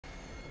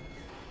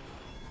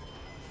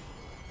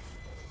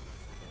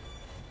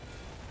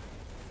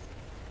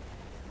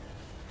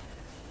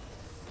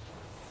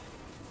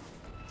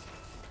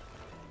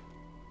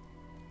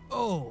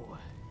Oh,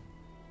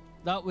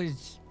 that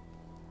was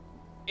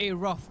a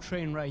rough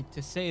train ride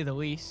to say the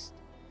least.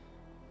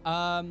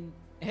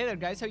 Hey there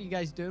guys, how you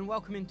guys doing?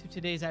 Welcome into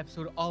today's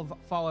episode of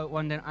Fallout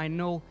London. I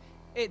know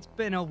it's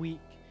been a week,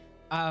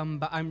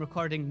 but I'm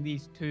recording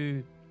these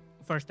two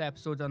first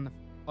episodes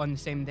on the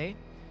same day.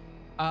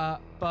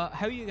 But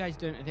how you guys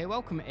doing today?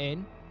 Welcome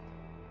in.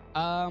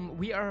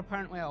 We are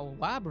apparently a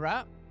lab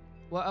rat.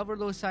 Whatever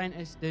those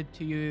scientists did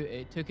to you,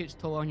 it took its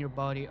toll on your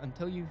body.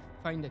 Until you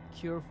find a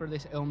cure for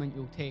this ailment,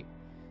 you'll take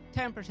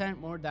 10%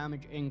 more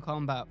damage in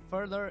combat.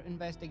 Further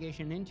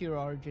investigation into your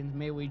origins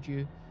may lead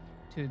you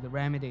to the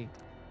remedy.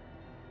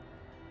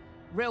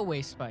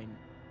 Railway spine.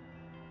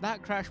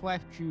 That crash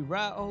left you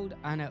rattled,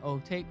 and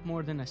it'll take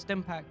more than a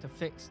stim pack to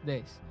fix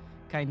this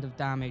kind of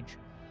damage.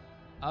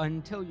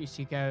 Until you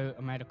seek out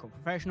a medical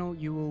professional,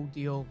 you will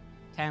deal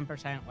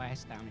 10%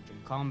 less damage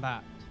in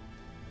combat.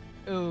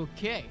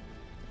 Okay.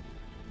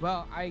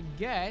 Well, I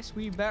guess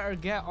we better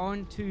get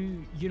on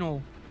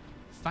to,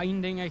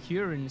 finding a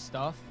cure and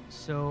stuff.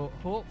 So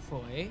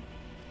hopefully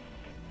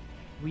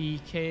we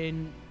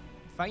can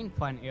find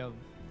plenty of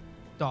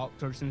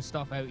doctors and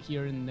stuff out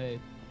here in the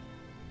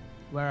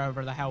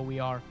wherever the hell we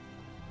are.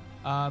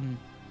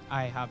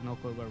 I have no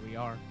clue where we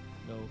are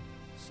though,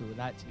 so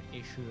that's an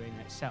issue in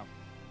itself.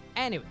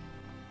 Anyway,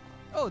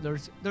 oh,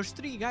 there's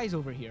three guys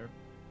over here.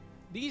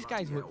 These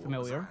guys look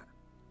familiar.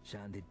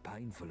 Sounded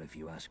painful if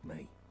you ask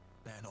me.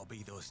 Better not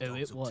be those Oh, dogs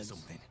it up to was.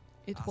 something.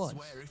 It I was.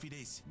 swear if it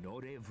is.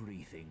 Not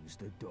everything's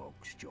the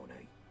dogs,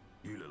 Johnny.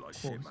 You look like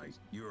shit, mate.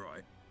 You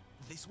alright?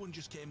 This one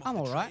just came off I'm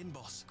the alright. train,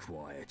 boss.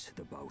 Quiet,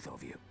 the both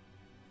of you.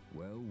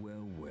 Well.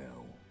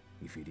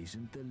 If it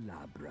isn't the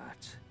lab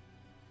rat,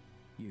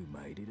 you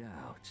made it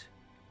out.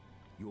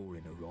 You're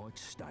in a right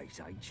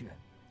state, ain't you?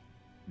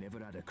 Never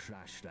had a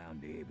crash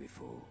round here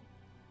before.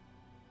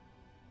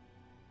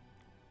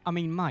 I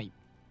mean, mate,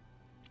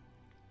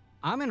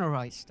 I'm in a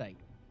right state.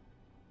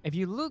 Have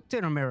you looked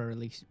in a mirror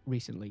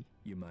recently?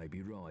 You may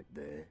be right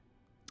there.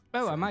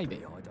 Oh, I might be.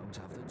 Frankly, I don't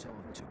have the time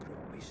to grow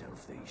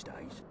myself these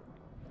days.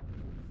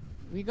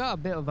 We got a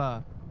bit of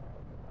a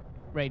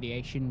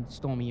radiation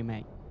stormy,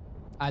 mate.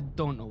 I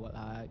don't know what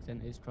that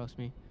accent is, trust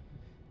me.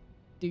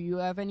 Do you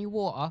have any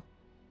water?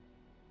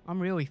 I'm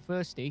really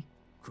thirsty.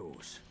 Of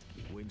course.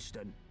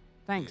 Winston.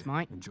 Thanks,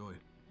 mate. Enjoy.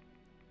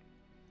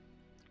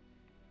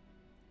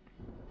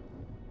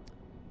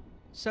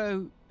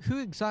 So, who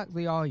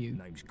exactly are you?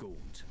 Name's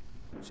Gaunt.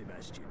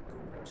 Sebastian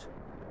Gaunt.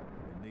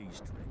 And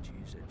these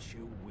dredges are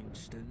Chill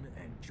Winston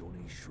and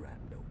Johnny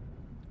Shrapnel.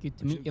 Good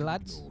to meet you,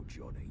 lads. Ignore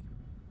Johnny.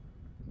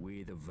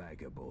 We're the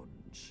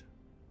Vagabonds.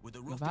 With the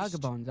The roughest,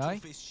 Vagabonds, eh?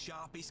 toughest,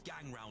 sharpest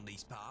gang round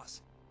these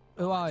parts.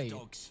 Who Not are like the you?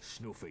 dogs.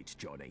 Snuff it,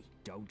 Johnny.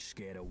 Don't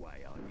scare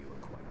away our new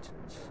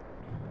acquaintance.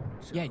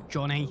 So, Yeah,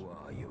 Johnny. Who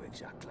are you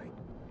exactly?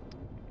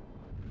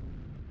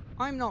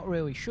 I'm not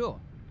really sure.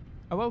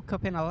 I woke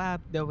up in a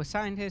lab, there were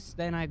scientists,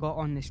 then I got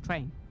on this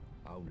train.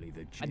 Only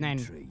the And then,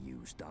 gentry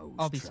use those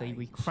Obviously,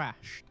 we trains.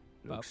 crashed.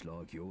 But Looks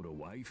like you're a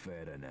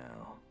wayfarer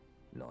now,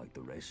 like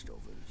the rest of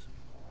us.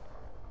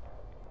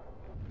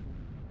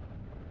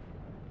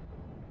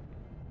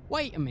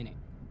 wait a minute.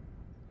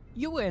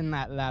 You were in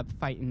that lab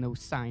fighting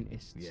those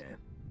scientists. Yeah,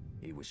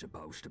 he was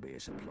supposed to be a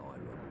supply run.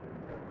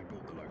 We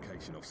bought the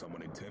location off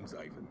someone in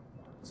Thameshaven.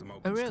 Some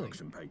old Oh, really?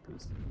 construction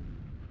papers.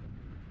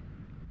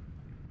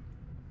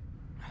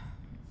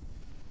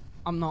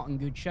 I'm not in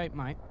good shape,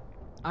 mate.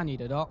 I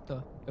need a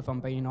doctor, if I'm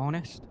being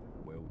honest.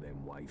 Well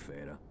then,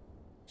 wayfarer.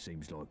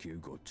 Seems like you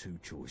got two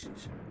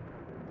choices.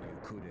 You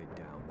could head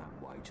down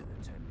that way to the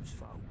Thames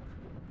folk.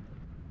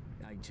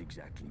 Ain't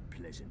exactly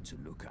pleasant to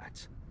look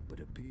at, but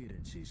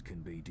appearances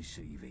can be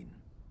deceiving.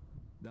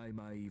 They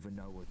may even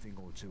know a thing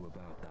or two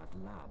about that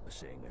lab,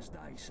 seeing as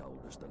they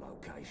sold us the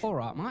location.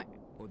 Alright, mate.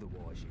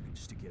 Otherwise, you can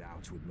stick it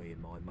out with me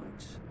and my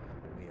mates.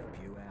 We help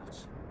you out,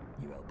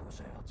 you help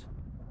us out.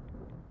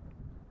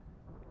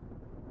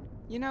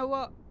 You know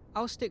what?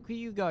 I'll stick with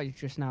you guys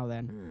just now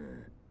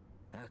then.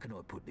 How can I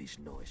put this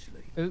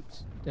nicely?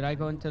 Oops, did I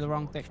go into the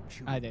wrong thing?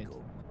 Chewing I did.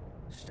 gum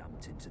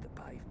stamped into the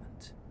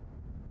pavement.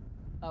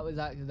 That was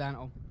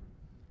accidental.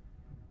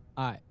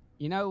 Alright,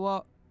 you know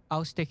what?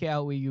 I'll stick it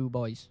out with you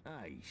boys.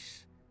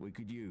 Ace, we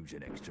could use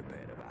an extra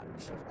pair of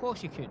hands. Of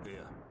course you could.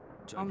 Here.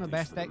 take I'm the this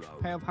best for the extra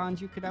road. pair of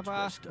hands you could ever Its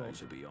ask best for.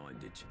 days are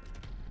behind it.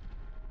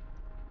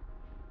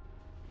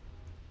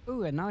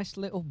 Ooh, a nice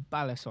little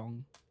ballad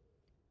song.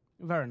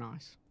 Very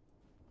nice.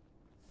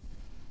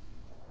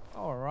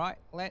 Alright,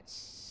 let's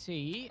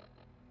see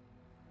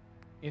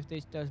if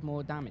this does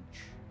more damage.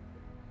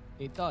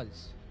 It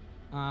does.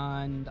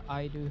 And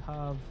I do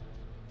have...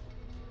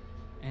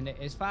 And it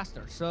is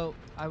faster, so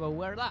I will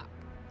wear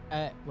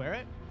that. Wear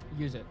it?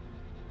 Use it.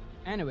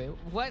 Anyway,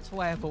 let's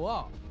level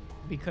up.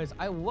 Because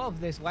I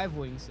love this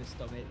leveling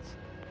system. It's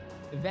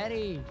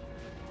very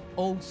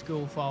old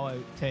school Fallout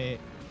to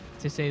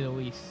say the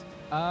least.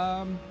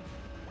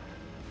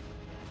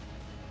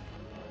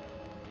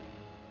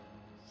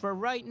 For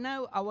right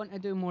now, I want to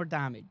do more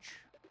damage.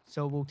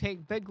 So we'll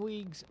take big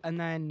leagues, and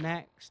then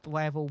next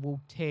level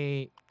we'll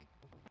take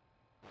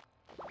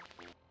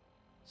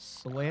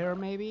Slayer,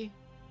 maybe?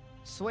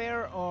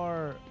 Swear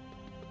or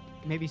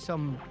maybe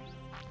some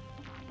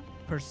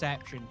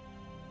perception.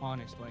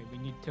 Honestly, we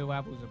need 2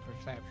 levels of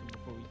perception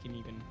before we can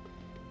even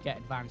get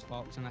advanced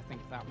Fox, and I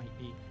think that might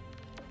be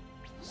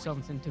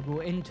something to go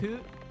into.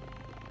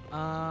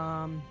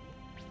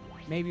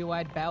 Maybe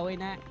Lead Belly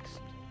next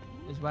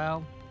as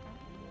well.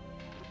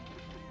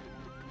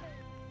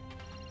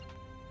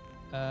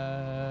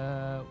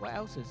 What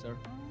else is there?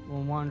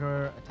 Lone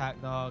Wanderer,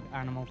 Attack Dog,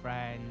 Animal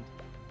Friend,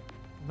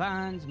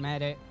 Vans,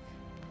 Medic,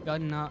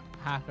 Gun Nut,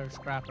 Hacker,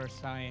 Scrapper,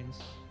 Science.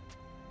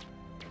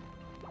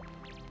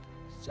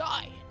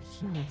 Science!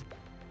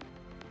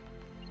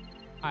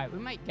 Alright, we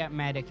might get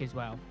Medic as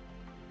well.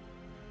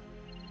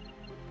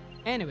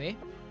 Anyway,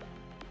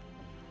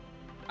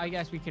 I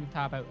guess we can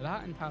tab out of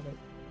that and tab out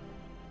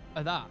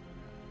of that.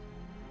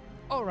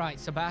 Alright,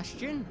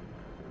 Sebastian.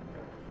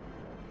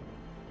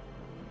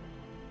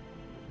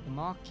 The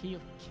Marquis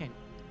of Kent.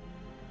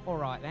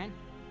 Alright then.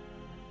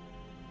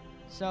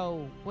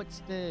 So, what's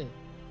the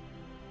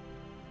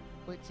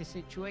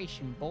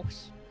situation,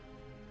 boss?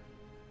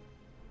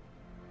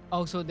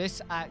 Also,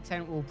 this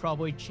accent will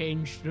probably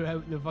change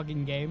throughout the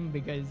fucking game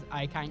because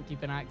I can't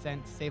keep an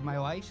accent to save my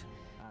life.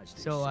 As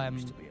this So,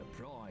 seems to be a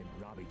prime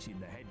rabbit in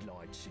the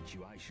headlights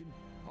situation,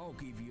 I'll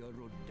give you a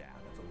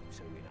rundown of who's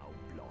who in old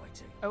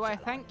Blighty. Oh, I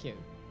Shall thank you.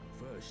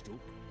 First up,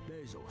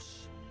 there's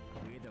us.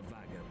 We're the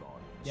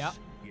Vagabonds. Yeah.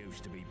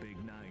 Used to be big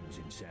names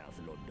in South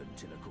London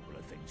till a couple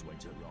of things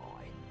went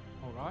awry.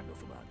 Alright.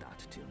 Enough about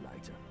that till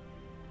later.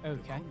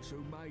 Okay. The ones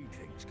who made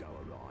things go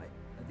awry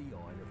are the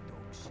Isle of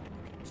Dogs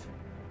Syndicate.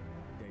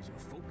 There's a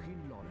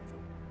fucking lot of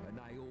them, and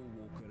they all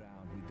walk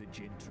around with the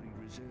gentry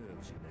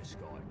reserves in their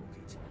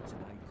skyrocket, so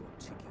they've got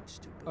tickets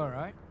to burn.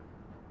 Alright.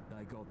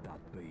 They got that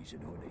bees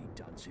and honey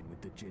dancing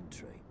with the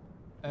gentry.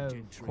 Of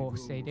Gentry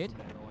course they rule did. from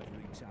their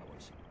ivory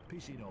towers,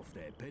 pissing off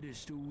their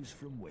pedestals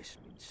from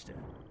Westminster.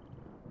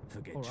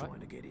 Forget All right. trying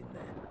to get in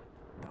there.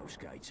 Those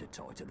gates are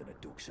tighter than a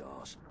duck's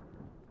arse.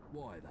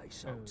 Why are they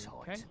so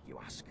Okay. tight, you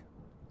ask?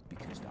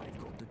 Because they've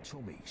got the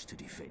Tommies to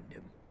defend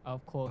them.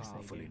 Of course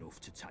Powerful they do. enough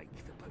to take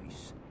the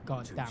peace.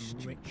 Goddamn too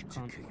stupid rich to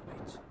cunt. keep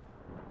it.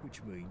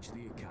 Which means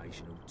the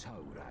occasional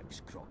toe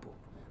rags crop up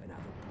and have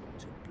a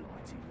blunt of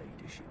blighty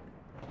leadership.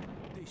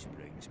 This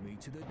brings me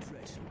to the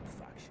dress-up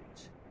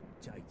factions.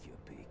 Take your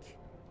pick.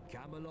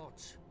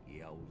 Camelot, the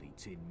Holy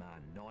Tin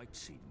Man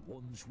Knights in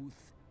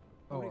Wandsworth.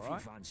 Or if you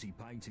Alright. fancy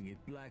painting it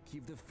black,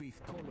 you've the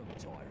Fifth Column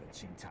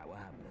Tyrants in Tower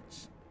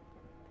Hamlets.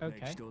 Okay.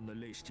 Next on the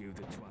list, you've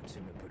the twats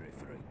in the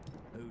periphery.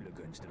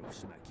 Hooligans that'll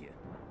smack you.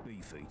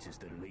 Beefeaters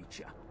that'll eat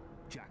you.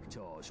 Jack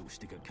tars will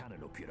stick a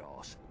cannon up your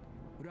arse.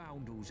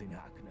 Roundels in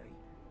Hackney.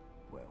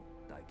 Well,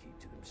 they keep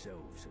to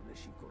themselves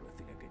unless you've got a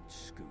thing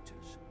against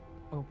scooters.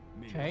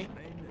 Okay.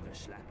 Men are the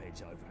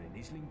slapheads over in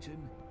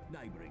Islington.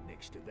 Neighbouring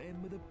next to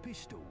them are the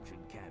pistols in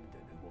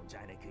Camden who want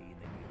anarchy in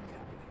the UK.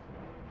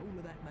 All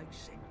of that makes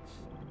sense.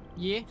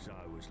 Yeah. So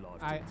as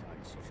life I-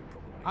 dictates, you should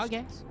probably I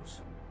stick guess. with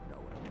us. Know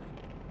what I mean?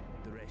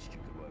 The rest you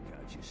can work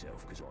out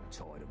yourself, because I'm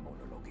tired of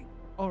monologuing.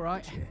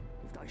 Alright. But yeah,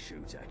 if they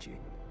shoot at you,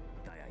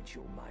 they ain't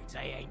your mate.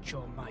 They ain't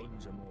your mate.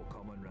 Guns are more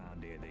common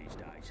round here these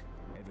days.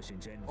 Ever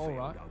since Enfield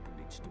Alright. opened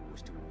its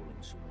doors to all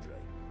and sundry,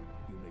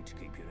 you'll need to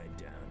keep your head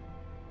down.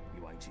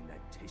 You ain't in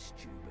that test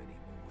tube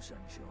anymore,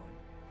 sunshine.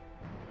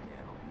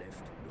 Now,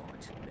 left,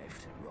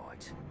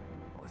 right.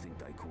 I think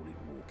they call it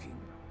walking.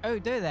 Oh,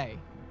 do they?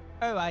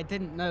 Oh, I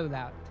didn't know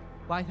that.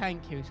 Why,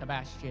 thank you,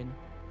 Sebastian,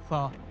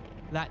 for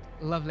that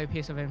lovely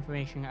piece of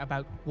information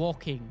about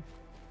walking.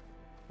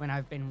 When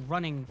I've been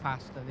running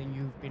faster than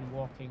you've been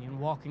walking, and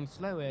walking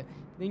slower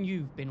than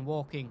you've been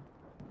walking.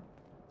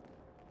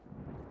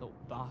 Little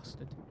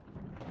bastard.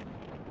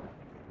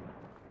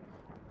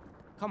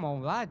 Come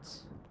on,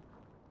 lads.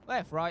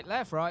 Left, right,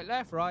 left, right,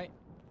 left, right.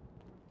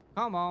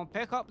 Come on,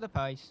 pick up the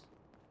pace.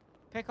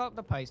 Pick up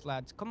the pace,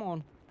 lads. Come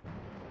on.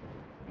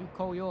 You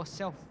call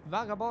yourself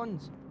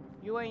vagabonds?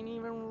 You ain't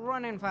even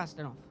running fast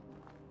enough.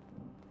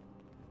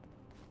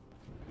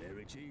 There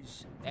it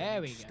is.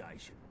 There we Greenwich go.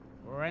 Station.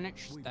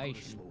 Greenwich We've got a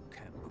Station. small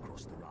camp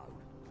across the road.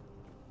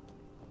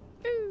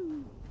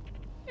 Ooh.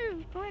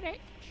 Ooh, Greenwich.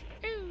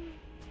 Ooh.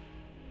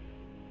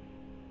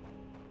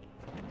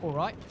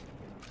 Alright.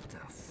 The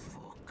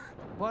fuck?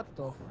 What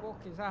the fuck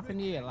is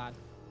happening here, lad?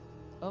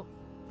 Oh,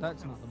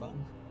 that's not the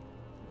button.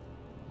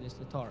 It's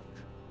the torch.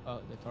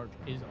 Oh, the torch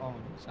is on,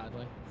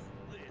 sadly.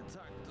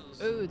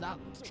 Oh, that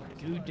looks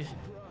good.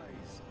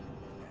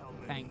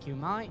 Thank you,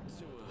 mate.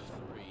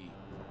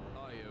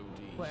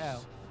 What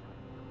else?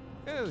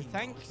 Oh,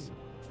 thank you.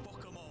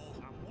 Fuck 'em all.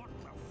 And what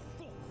the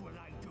fuck were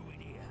they doing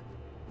here?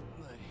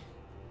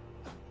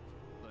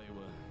 They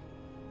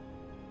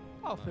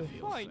were. I feel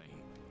fine.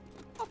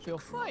 I feel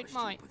fine, Christ,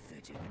 you're mate.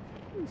 pathetic.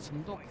 Ooh,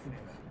 some dog Hey, food.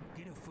 fella,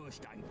 get a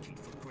first aid kit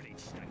for Greenwich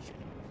Station.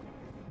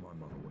 My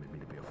mother wanted me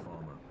to be a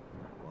farmer.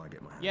 Well, I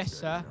get my hands Yes, dirty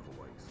sir. in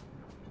other ways.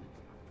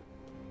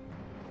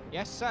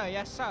 Yes, sir.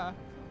 Yes, sir.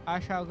 I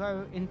shall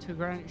go into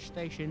Greenwich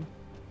Station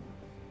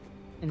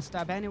and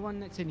stab anyone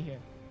that's in here,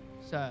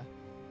 sir.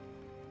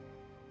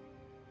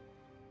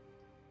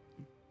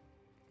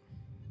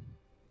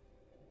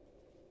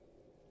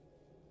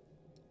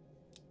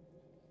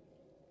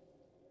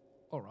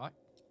 Alright.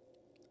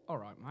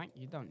 Alright, mate.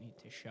 You don't need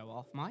to show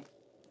off, mate.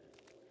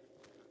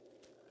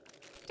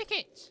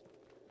 Tickets!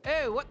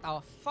 Oh, what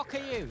the fuck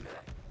are you?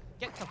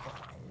 Get the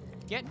fuck.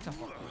 Get the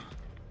fuck.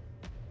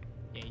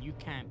 Yeah, you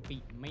can't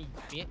beat me,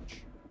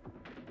 bitch.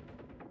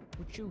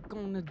 What you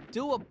gonna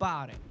do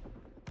about it?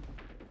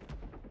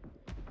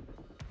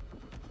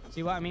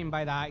 See what I mean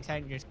by the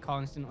accent just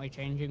constantly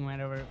changing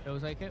whenever it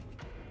feels like it?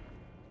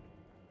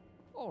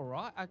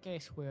 Alright, I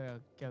guess we're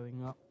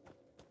going up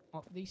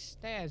these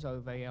stairs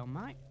over here,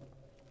 mate.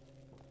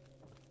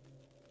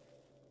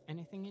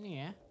 Anything in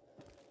here?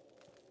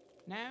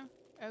 No?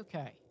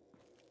 Okay.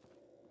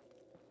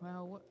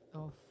 Well, what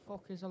the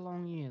fuck is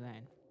along here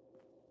then?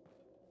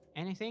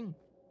 Anything?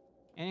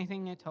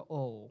 Anything at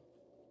all?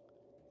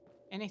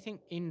 Anything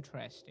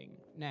interesting?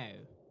 No.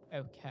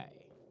 Okay.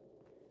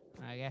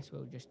 I guess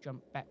we'll just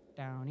jump back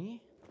down here.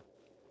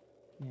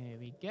 There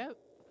we go.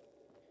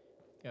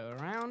 Go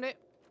around it.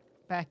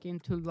 Back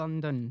into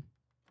London.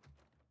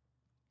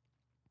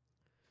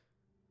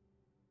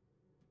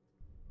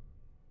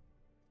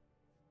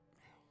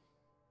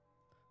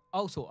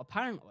 Also,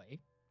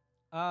 apparently,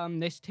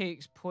 this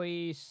takes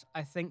place,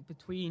 I think,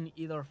 between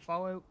either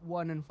Fallout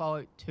 1 and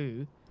Fallout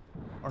 2,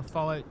 or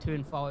Fallout 2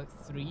 and Fallout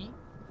 3,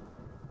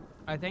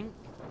 I think.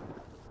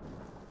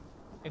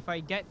 If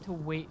I get to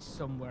wait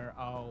somewhere,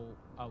 I'll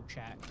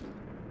check.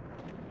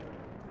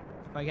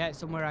 If I get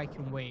somewhere I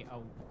can wait,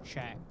 I'll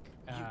check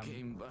You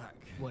came back.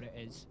 what it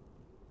is.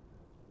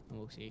 And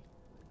we'll see.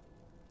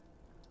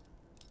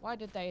 Why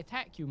did they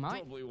attack you,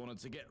 mate? Probably wanted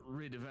to get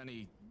rid of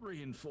any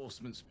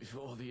reinforcements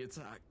before the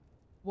attack.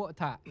 What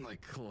attack? They're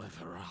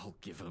clever, I'll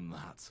give them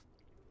that.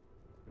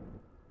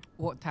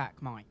 What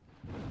attack, mate?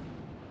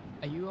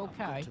 Are you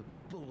okay? I've got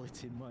a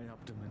bullet in my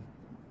abdomen.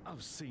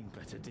 I've seen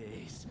better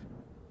days.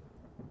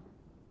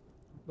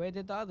 Where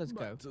did the others go?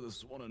 Back to the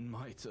Swan and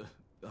Mitre,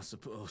 I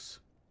suppose.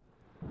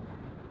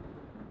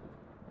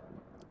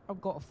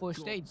 I've got a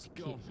first aid God's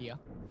kit gone. here.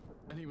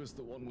 And he was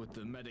the one with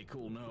the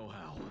medical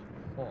know-how.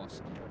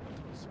 Awesome.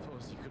 I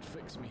suppose you could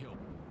fix me up.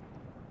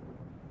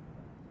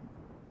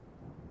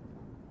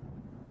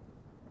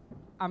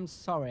 I'm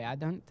sorry, I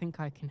don't think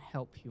I can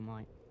help you,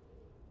 mate.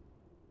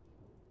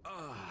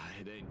 Ah,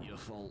 it ain't your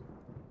fault.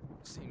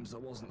 Seems I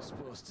wasn't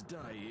supposed to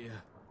die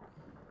here.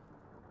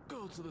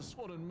 Go to the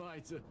Swan and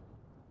Mitre.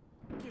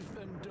 Give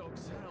them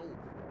dogs hell.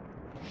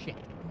 Shit.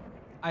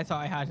 I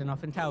thought I had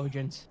enough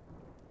intelligence.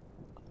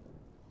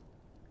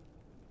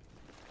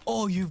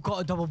 Oh, you've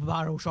got a double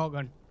barrel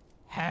shotgun.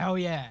 Hell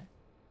yeah.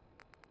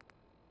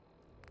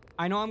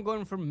 I know I'm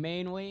going for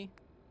mainly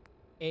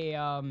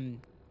a,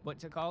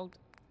 what's it called?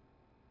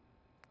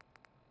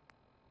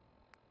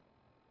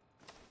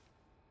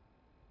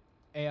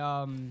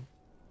 A,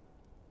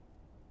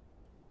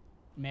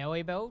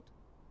 melee build.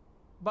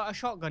 But a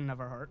shotgun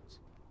never hurts.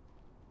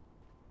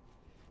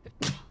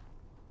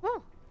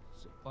 Woo!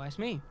 So, bless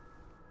me.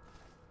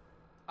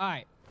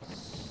 Alright.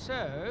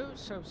 So.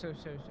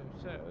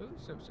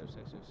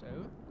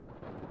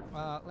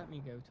 Let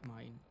me go to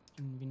my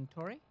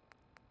inventory.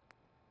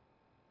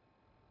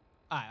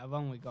 Alright, I've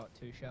only got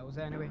 2 shells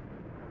anyway.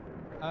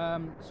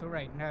 So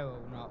right now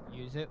I'll not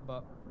use it,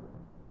 but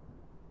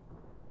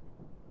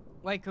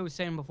like I was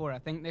saying before, I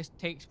think this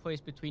takes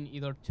place between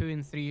either 2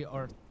 and 3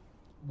 or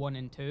 1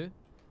 and 2.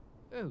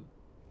 Oh.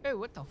 Oh,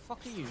 what the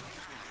fuck are you?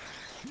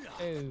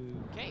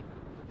 Okay.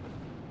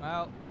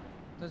 Well,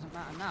 doesn't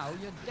matter now,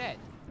 you're dead.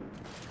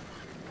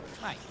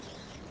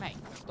 Mate,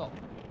 stop.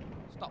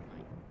 Stop,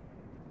 mate.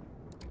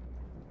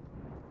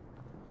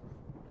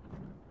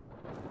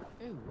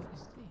 Oh, what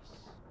is this?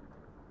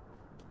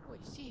 What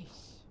is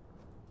this?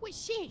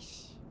 What's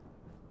this?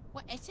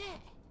 What is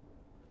it?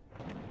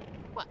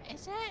 What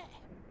is it?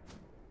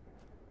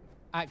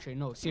 Actually,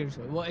 no,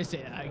 seriously, what is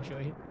it,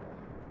 actually?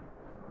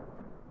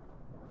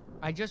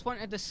 I just want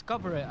to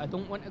discover it. I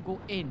don't want to go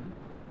in.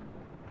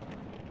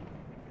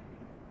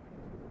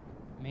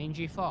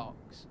 Mangy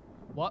fox.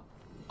 What?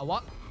 A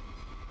what?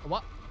 A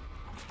what?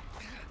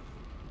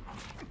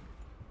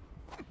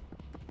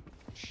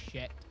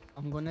 Shit.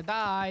 I'm gonna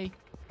die.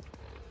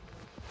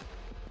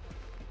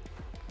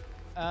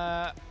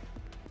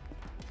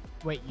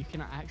 Wait, you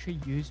cannot actually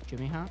use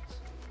Jimmy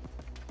hats?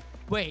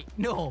 Wait,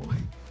 no.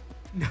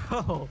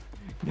 No.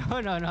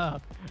 No.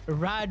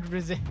 Rad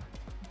resist.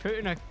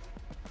 Putting a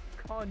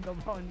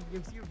condom on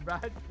gives you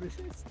rad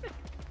resistance.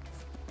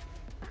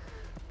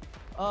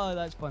 Oh,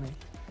 that's funny.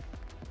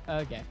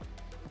 Okay.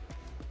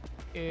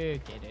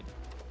 Okay, dude.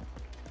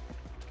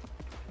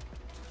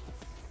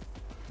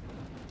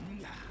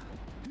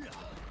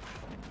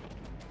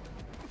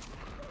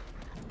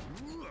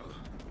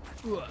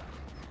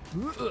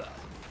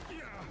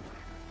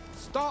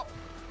 Stop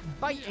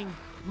biting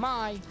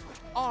my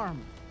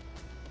arm,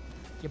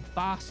 you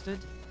bastard.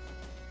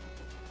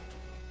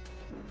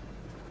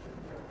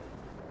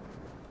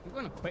 I'm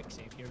going to quick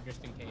save here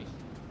just in case.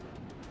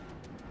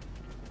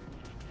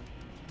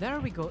 There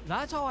we go.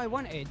 That's all I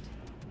wanted.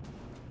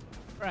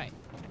 Right.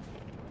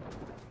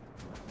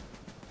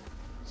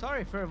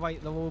 Sorry for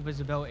like the low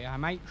visibility. I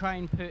might try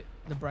and put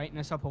the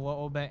brightness up a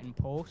little bit in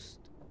post.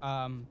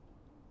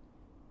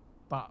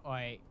 but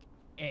like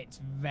it's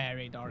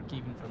very dark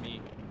even for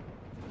me.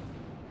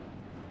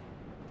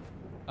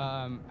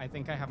 I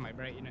think I have my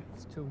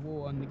brightness too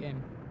low on the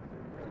game.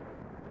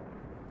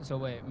 So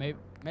wait,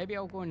 maybe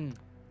I'll go and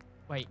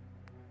like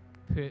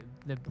put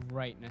the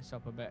brightness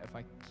up a bit if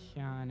I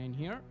can in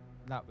here.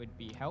 That would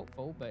be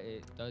helpful, but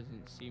it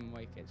doesn't seem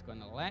like it's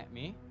gonna let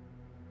me.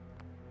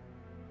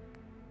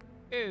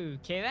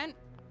 Okay then.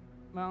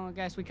 Well, I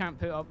guess we can't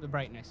put up the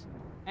brightness.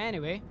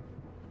 Anyway.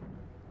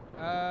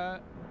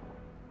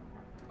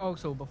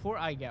 Also, before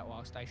I get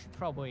lost, I should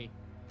probably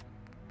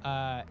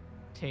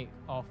take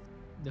off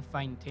the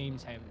Find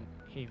Thames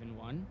Haven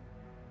one.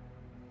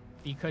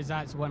 Because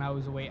that's when I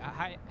was away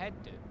at head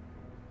to.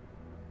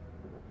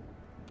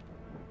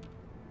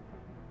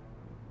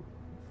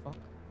 Fuck.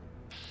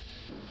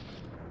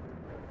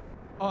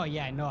 Oh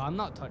yeah, no, I'm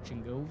not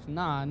touching ghouls.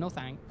 Nah, no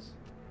thanks.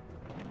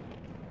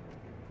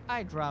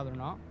 I'd rather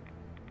not.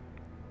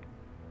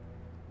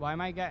 Why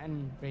am I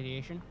getting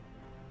radiation?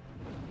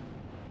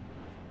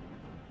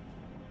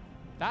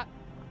 That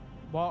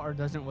water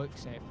doesn't look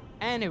safe.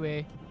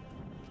 Anyway,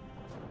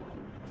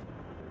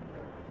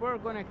 we're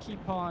gonna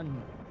keep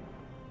on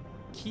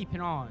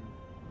keeping on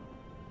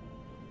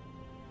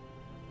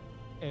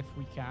if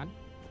we can.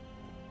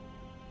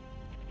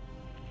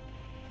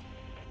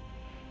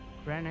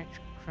 Greenwich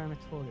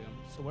Crematorium.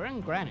 So we're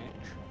in Greenwich.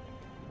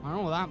 I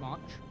don't know that much.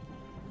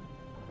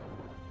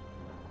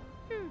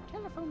 Ooh,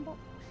 telephone box.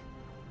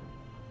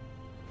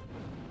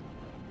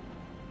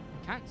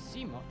 Can't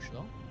see much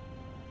though.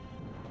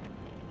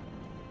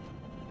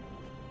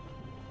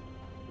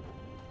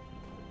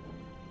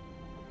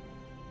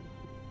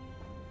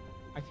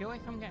 I feel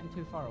like I'm getting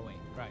too far away.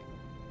 Right.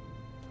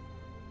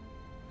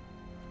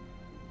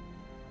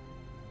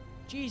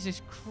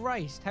 Jesus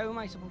Christ, how am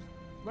I supposed...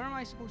 Where am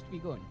I supposed to be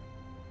going?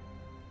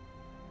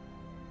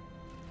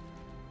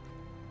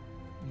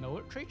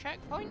 Military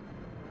checkpoint?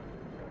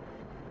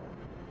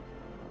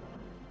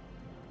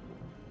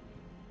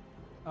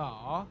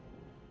 Aw.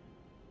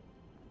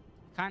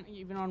 Can't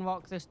even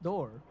unlock this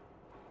door.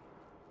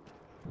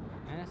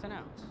 Anything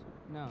else?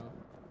 No.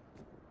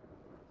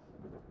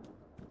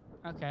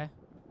 Okay.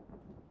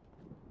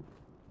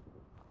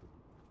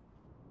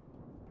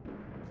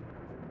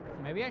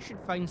 Maybe I should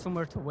find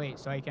somewhere to wait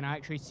so I can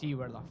actually see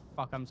where the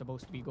fuck I'm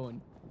supposed to be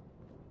going.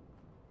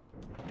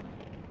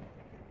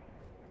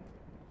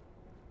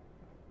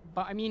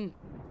 But I mean,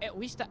 at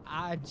least it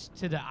adds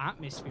to the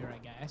atmosphere, I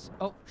guess.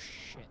 Oh,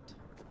 shit.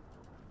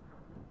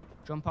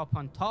 Jump up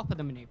on top of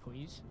the mini,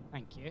 please.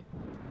 Thank you.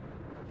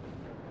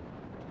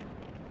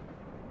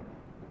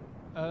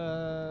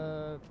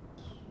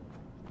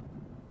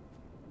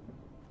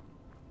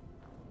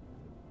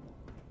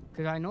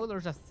 Because I know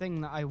there's a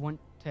thing that I want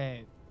to,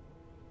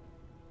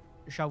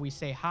 shall we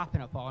say,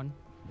 happen upon.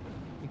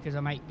 Because I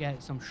might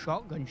get some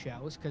shotgun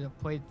shells, because I've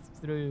played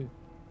through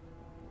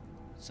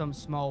some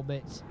small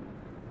bits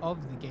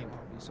of the game,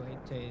 obviously,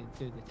 to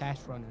do the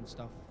test run and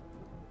stuff.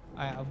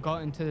 I've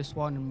gotten to the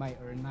Swan and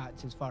Mitre, and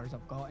that's as far as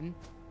I've gotten.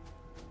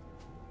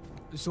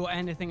 So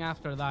anything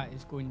after that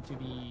is going to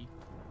be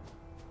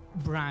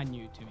brand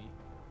new to me.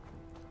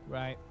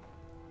 Right.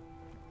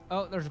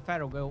 Oh, there's a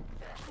feral ghoul.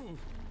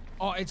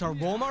 Oh, it's our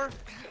roamer?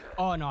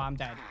 Oh no, I'm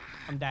dead.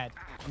 I'm dead.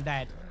 I'm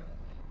dead.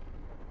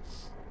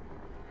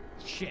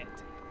 Shit.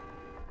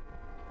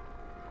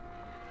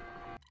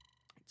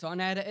 It's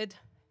unedited.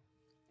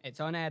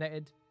 It's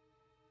unedited.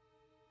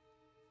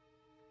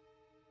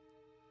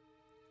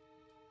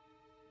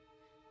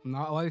 I'm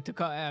not allowed to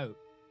cut it out.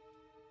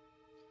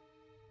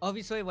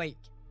 Obviously, like,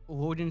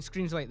 loading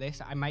screens like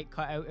this, I might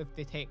cut out if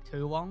they take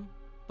too long.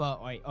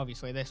 But, like,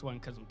 obviously this one,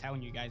 because I'm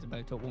telling you guys about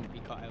it, won't be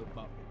cut out,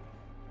 but...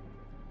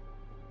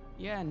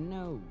 Yeah,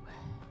 no.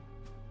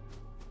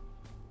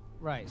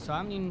 Right, so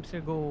I'm needing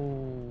to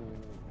go...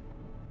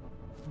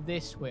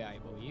 this way, I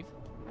believe.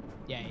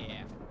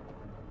 Yeah.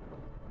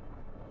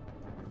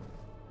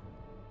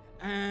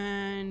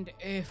 And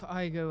if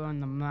I go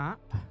on the map...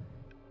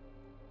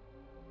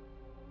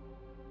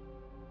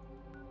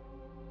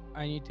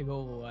 I need to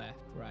go left,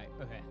 right,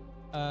 okay.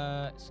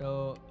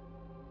 So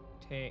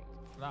take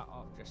that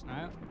off just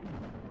now.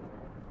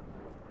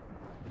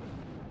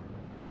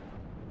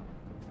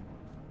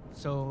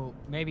 So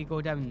maybe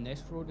go down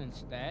this road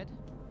instead.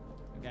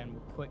 Again,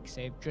 we'll quick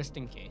save just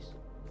in case.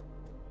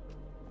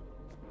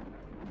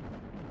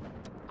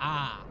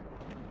 Ah,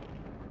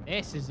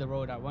 this is the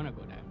road I want to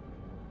go down.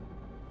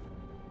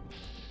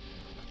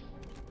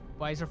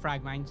 Why is there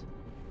frag mines?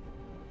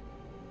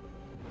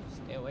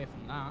 Stay away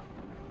from that.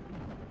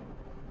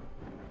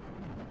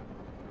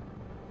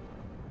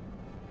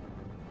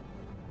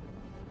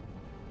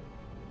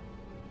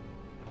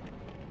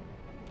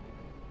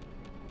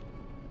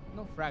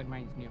 No frag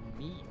mines near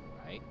me,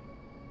 right?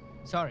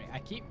 Sorry, I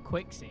keep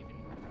quick saving.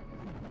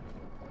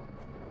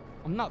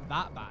 I'm not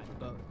that bad,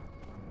 but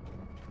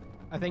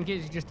I think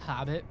it's just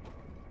habit.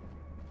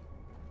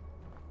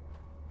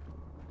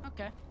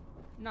 Okay.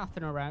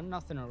 Nothing around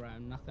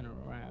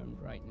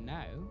right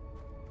now.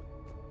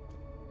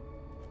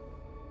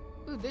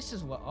 Ooh, this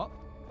is what up.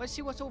 Let's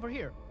see what's over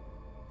here.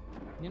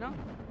 You know?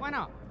 Why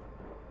not?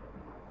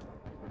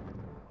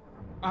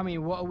 I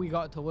mean, what have we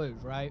got to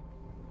lose, right?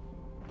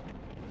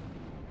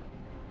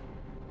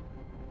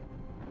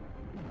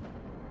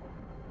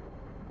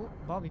 Oh,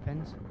 bobby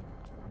pins.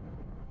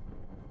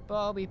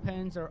 Bobby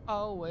pins are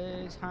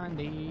always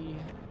handy.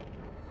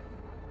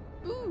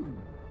 Ooh,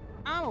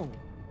 ammo.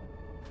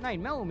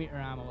 9mm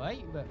ammo,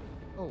 right? But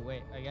oh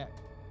wait, I get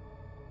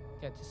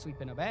to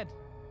sleep in a bed.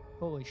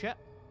 Holy shit.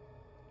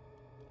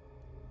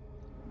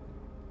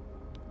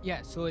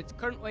 Yeah, so it's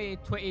currently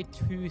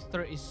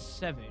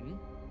 22:37.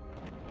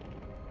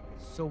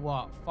 So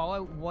what?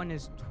 Fallout 1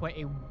 is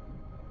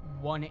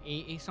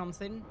 2180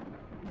 something.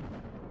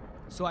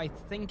 So I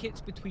think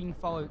it's between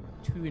Fallout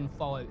 2 and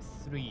Fallout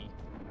 3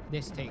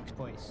 this takes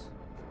place.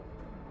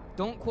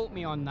 Don't quote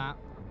me on that.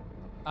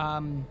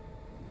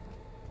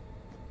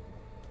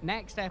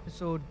 Next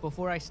episode,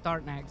 before I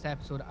start next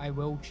episode, I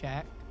will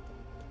check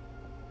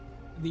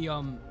the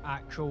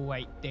actual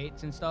like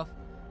dates and stuff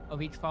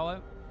of each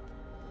Fallout.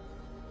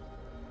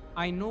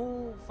 I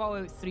know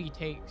Fallout 3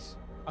 takes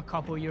a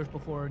couple years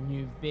before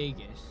New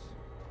Vegas,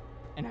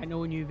 and I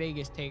know New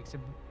Vegas takes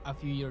a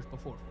few years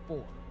before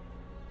 4.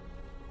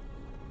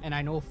 And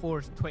I know 4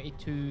 is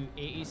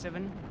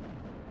 2287.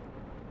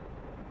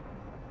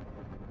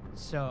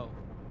 So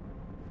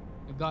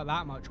we've got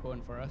that much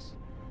going for us.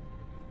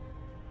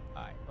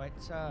 Alright,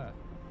 let's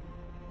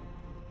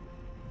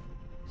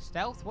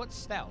stealth? What's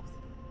stealth?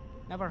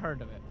 Never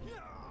heard of it.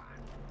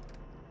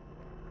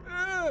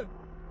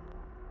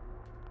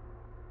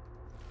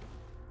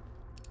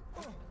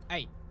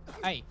 Hey,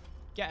 hey,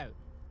 get out.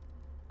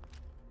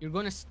 You're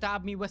gonna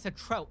stab me with a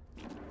trowel.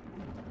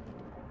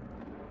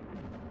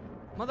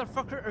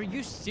 Motherfucker, are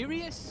you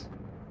serious?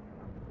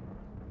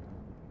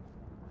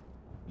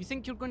 You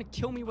think you're gonna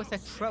kill me with a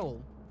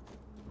trowel?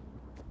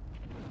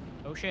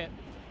 Oh shit.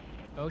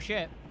 Oh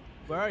shit.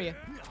 Where are you?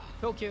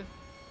 Poke you.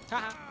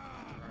 Haha.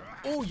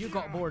 Oh, you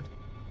got bored.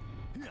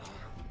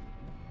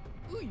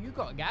 Ooh, you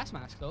got a gas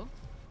mask though.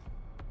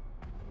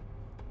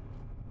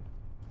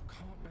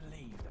 Can't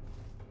believe that.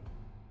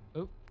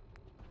 Oh,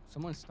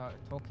 someone started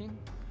talking.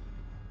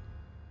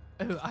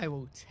 Oh, I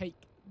will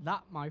take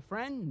that, my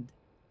friend.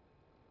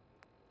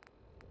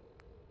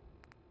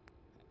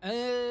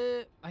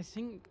 I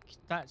think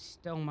that's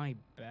still my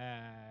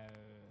bag.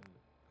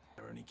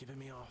 They're only giving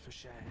me half a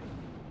share.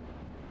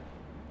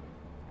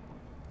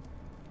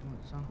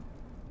 What's that?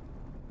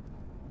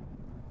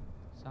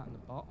 Is that in the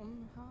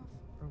bottom half?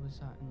 Or was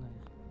that in the...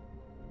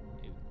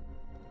 Ew.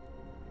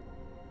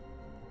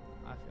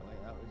 I feel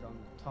like that was on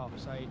the top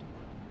side.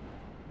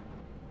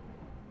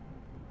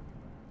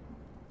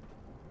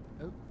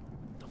 Oh.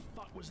 The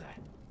fuck was that?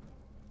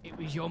 It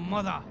was your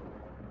mother!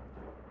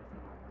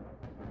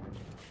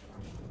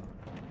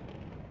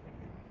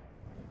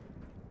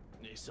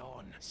 It's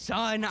on.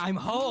 Son, I'm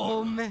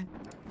home!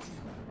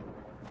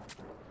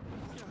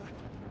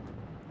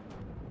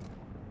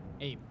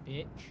 Hey,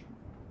 bitch.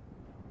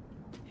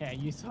 Yeah,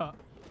 you thought,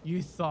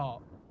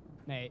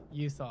 mate,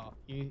 you thought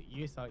you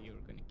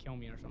were gonna kill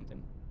me or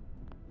something.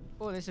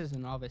 Oh, this is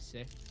an novice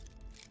safe.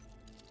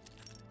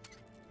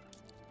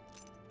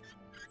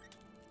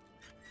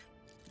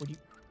 What do you...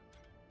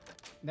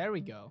 There we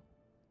go.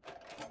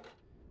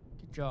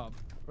 Good job.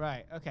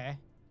 Right, okay.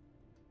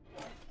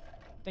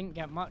 Didn't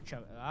get much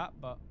out of that,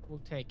 but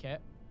we'll take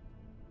it.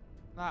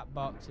 That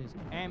box is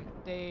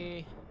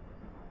empty.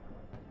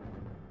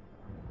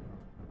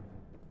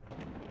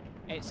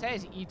 It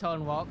says eat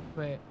on walk,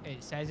 but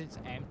it says it's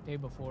empty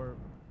before...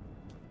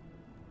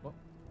 What?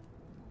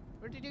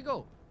 Where did he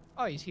go?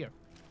 Oh, he's here.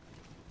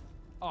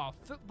 Oh,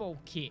 football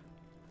kit.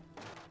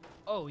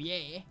 Oh,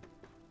 yeah.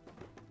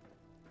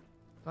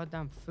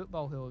 Goddamn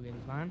football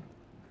hooligans, man.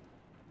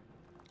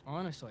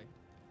 Honestly.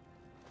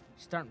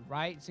 Starting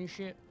riots and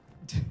shit.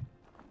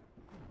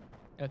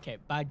 Okay,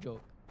 bad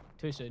joke.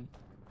 Too soon.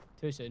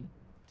 Too soon.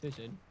 Too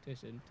soon. Too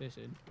soon. Too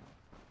soon.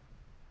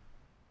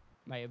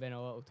 Might have been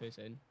a little too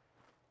soon.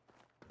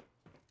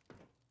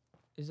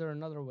 Is there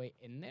another way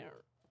in there?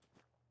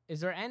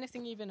 Is there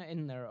anything even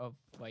in there of,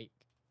 like,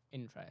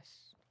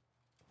 interest?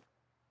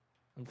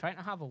 I'm trying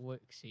to have a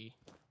look-see.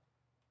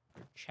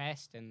 There's a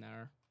chest in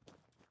there.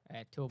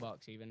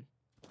 Toolbox, even.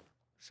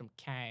 Some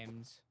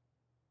cams.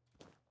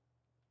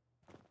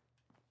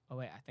 Oh,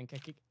 wait, I think I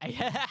could...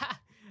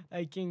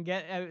 I can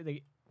get out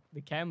the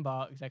chem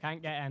box. I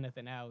can't get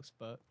anything else,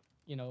 but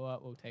you know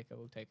what? We'll take it.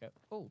 We'll take it.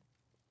 Oh.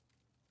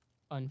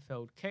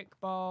 Unfilled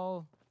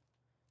kickball.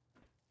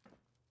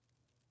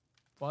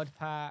 Blood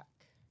pack.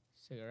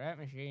 Cigarette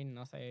machine.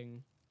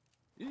 Nothing.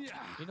 You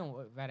don't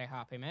look very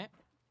happy, mate.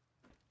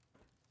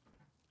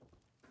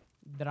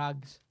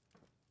 Drugs.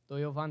 Do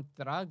you want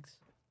drugs?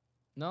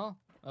 No?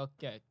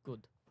 Okay,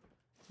 good.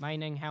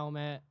 Mining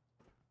helmet.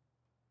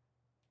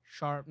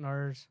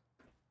 Sharpeners.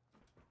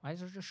 Why is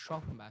there just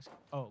shopping basket?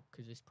 Oh,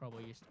 because this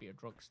probably used to be a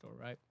drugstore,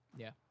 right?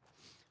 Yeah.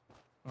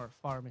 Or a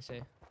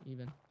pharmacy,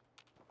 even.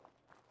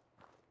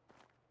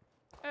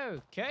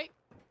 Okay.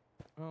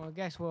 Well, I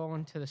guess we're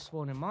on to the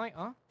Swan and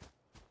Mitre.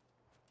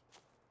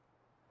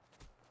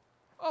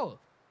 Oh,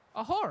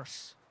 a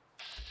horse.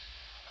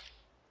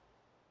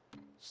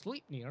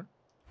 Sleep near.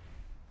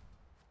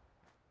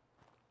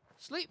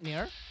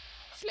 Sleipnir?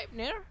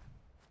 Sleipnir?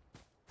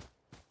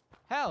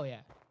 Hell yeah.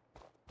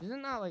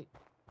 Isn't that like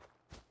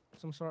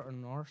some sort of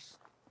Norse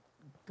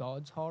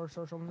god's horse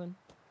or something?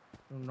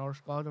 Or Norse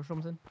god or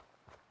something?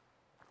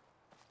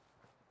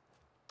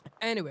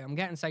 Anyway, I'm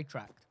getting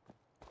sidetracked.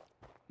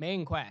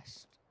 Main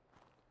quest.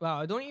 Well,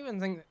 I don't even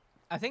think...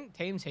 I think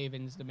Thames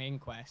Haven's the main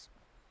quest.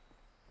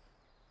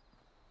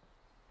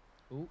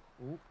 Oh,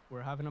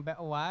 we're having a bit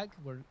of lag.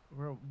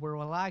 We're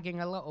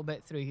lagging a little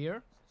bit through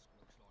here.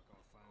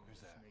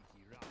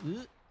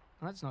 Ooh,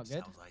 that's not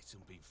good. Sounds like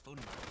something fun.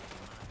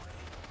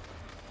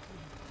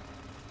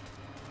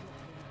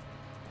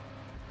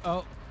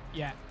 Oh,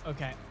 yeah,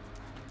 okay.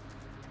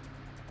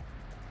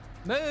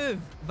 Move,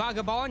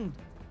 vagabond!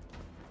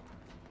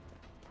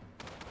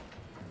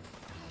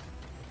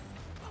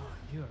 Oh,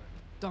 you're a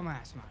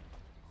dumbass, man.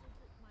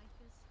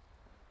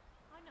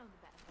 I know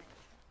the better bet.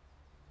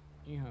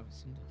 You have a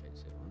syndicate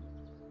suit on.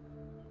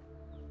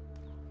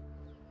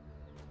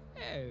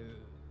 Oh,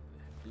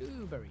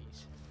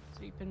 blueberries.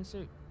 Sleeping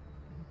suit.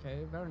 Okay,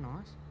 very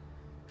nice.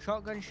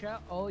 Shotgun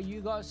shell. Oh,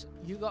 you got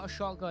a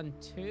shotgun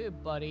too,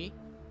 buddy.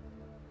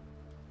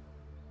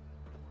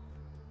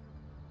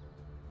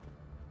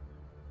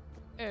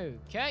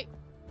 Okay.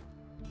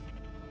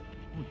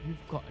 Oh,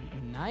 you've got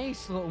a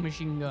nice little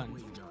machine gun.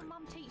 Did your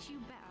mum teach you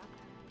better?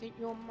 Did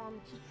your mom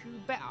teach you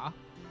better?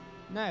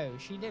 No,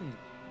 she didn't.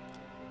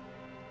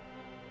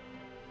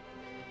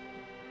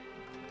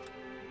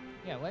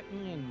 Yeah, let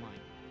me in, mine.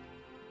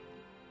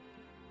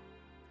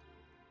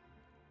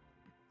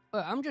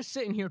 Look, I'm just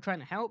sitting here trying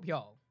to help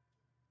y'all.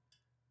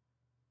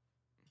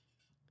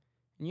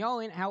 And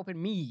y'all ain't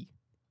helping me.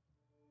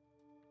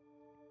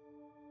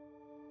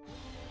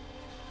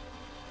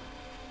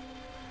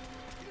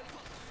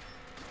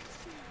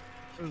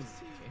 Okay.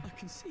 I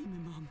can see me,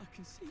 Mum. I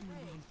can see me,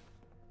 Mum.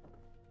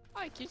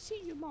 I can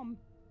see you, Mum.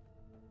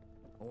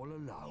 All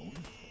alone?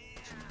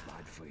 Too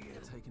bad for you.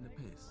 Taking a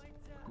piss.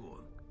 Go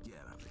on, get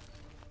out of it.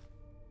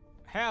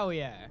 Hell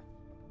yeah.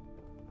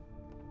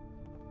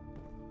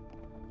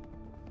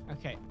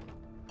 Okay.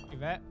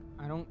 Yvette,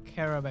 I don't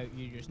care about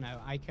you just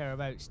now. I care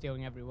about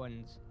stealing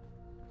everyone's.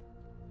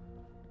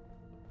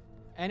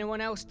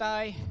 Anyone else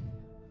die?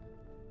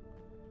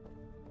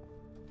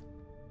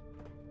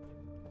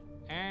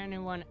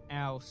 Anyone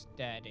else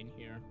dead in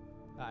here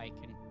that I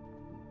can...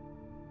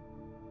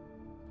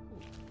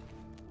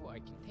 Oh, I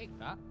can take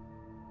that.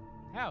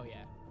 Hell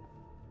yeah.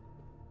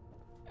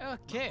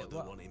 Okay, My mother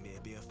well, wanted me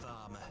to be a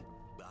farmer,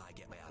 but I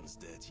get my hands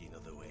dirty in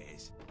other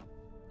ways.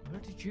 where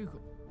did you go?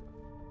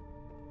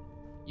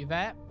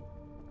 Yvette?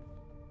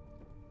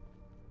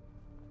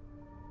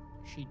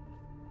 She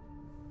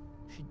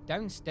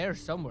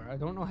downstairs somewhere. I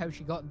don't know how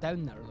she got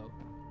down there though.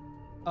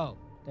 Oh,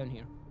 down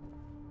here.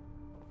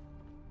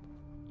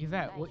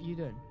 Yvette, what you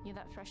doing? You're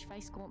that fresh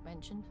face Gaunt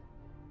mentioned.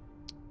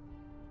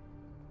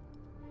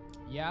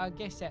 Yeah, I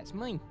guess that's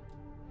mine.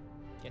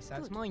 Guess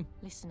that's Good. mine.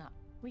 Listen up.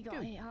 We got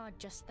Good. hit hard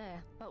just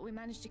there, but we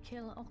managed to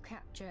kill or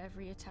capture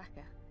every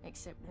attacker,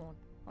 except one.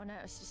 I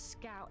noticed a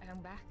scout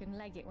hang back and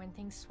leg it when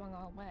things swung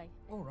our way.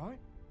 Alright.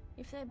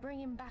 If they're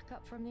bringing back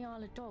up from the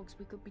Isle of Dogs,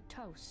 we could be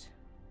toast.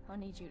 I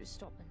need you to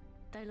stop them.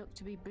 They look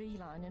to be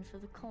beelining for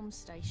the comm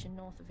station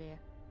north of here.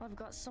 I've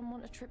got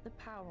someone to trip the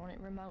power on it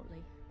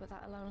remotely, but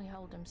that'll only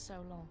hold them so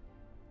long.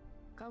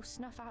 Go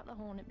snuff out the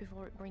Hornet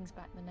before it brings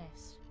back the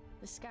nest.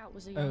 The scout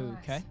was a young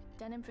Okay. lass.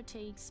 Denim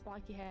fatigue,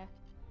 spiky hair.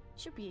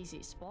 Should be easy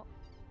to spot.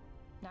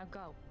 Now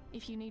go.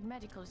 If you need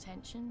medical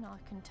attention, I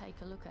can take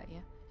a look at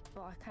you.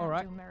 But I can't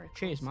Alright. do miracles.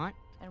 Cheers, mate.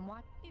 And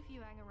what? If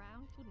you hang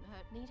around, wouldn't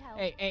hurt. Need help?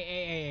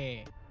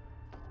 Hey.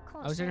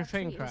 Can't I was say in a I've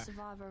train treated crash. a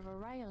survivor of a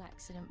rail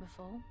accident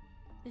before.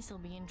 This'll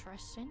be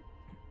interesting.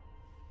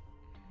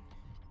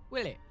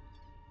 Will it?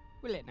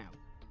 Will it now?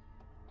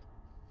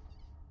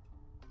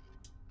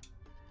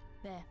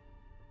 There.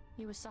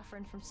 He was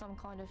suffering from some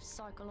kind of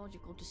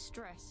psychological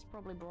distress,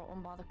 probably brought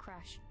on by the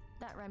crash.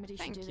 That remedy should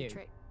Thank do you. the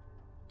trick.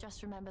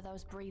 Just remember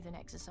those breathing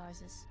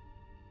exercises.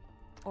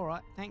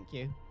 Alright, thank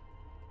you.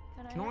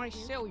 Can help I you?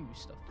 sell you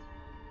stuff?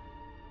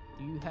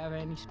 Do you have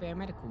any spare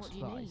medical What do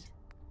you supplies? need?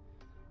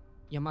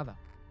 Your mother.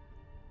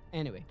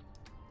 Anyway.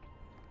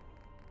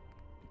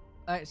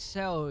 Let's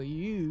sell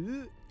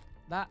you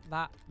that.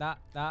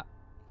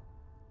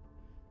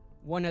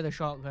 One of the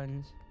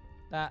shotguns.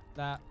 That.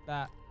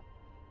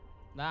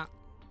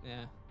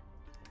 Yeah.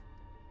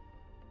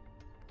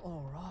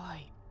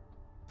 Alright.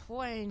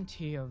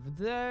 Plenty of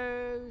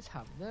those.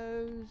 Have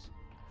those.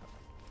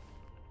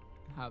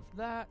 Have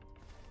that.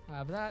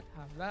 Have that.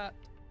 Have that.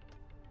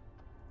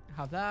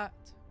 Have that.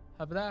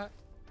 Have that.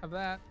 Have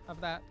that.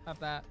 Have that. Have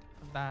that.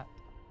 Have that.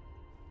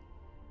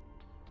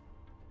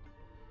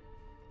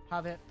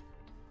 Have it.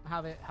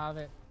 Have it. Have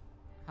it.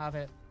 Have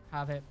it.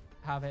 Have it.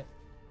 Have it.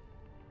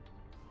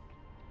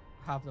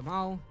 Have them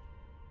all.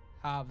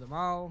 Have them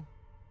all.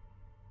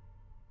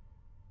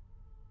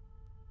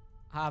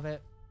 Have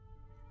it.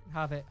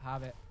 Have it.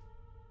 Have it.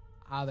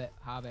 Have it.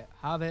 Have it.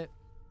 Have it.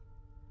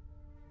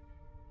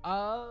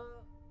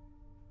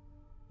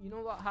 You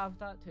know what? Have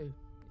that too.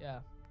 Yeah.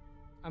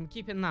 I'm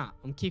keeping that.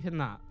 I'm keeping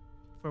that.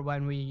 for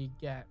when we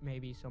get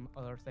maybe some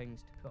other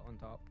things to put on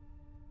top.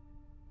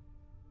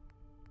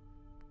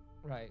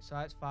 Right, so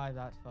that's 5,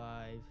 that's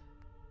 5.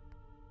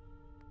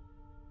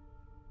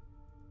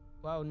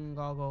 Welding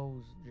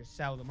goggles, just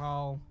sell them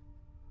all.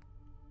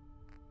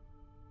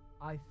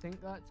 I think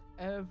that's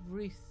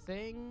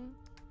everything.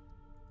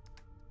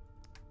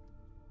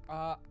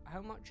 How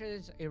much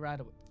is a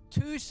rad?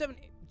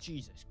 270.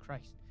 Jesus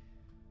Christ.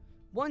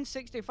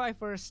 165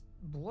 for a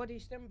bloody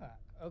stim pack.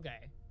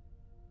 Okay.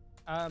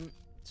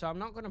 So I'm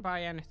not gonna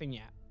buy anything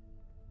yet.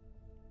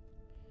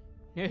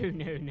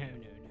 No.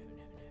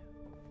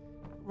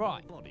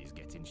 Right. Body's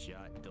getting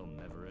shot. Don't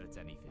never hurt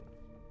anything.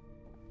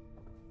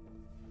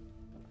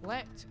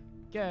 Let's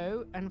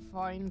go and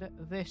find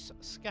this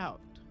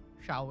scout,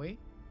 shall we?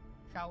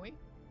 Shall we?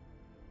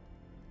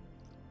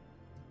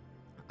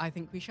 I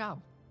think we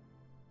shall.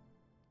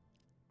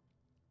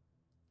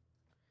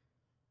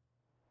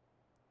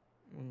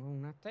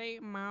 I'm gonna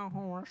take my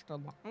horse to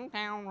the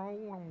town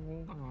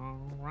road,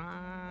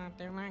 right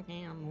till I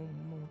can no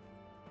more.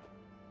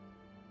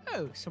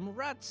 Oh, some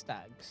red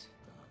stags.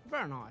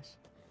 Very nice.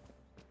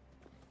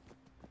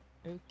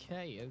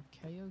 Okay.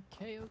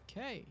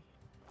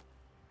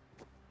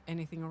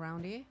 Anything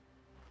around here?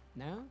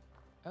 No?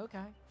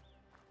 Okay.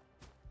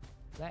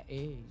 That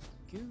is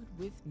good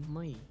with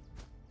me.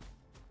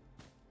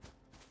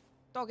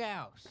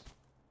 Doghouse.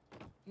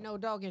 No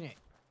dog in it.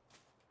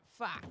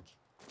 Fuck.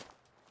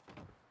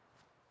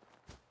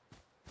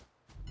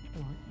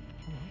 Alright.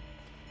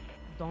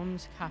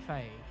 Don's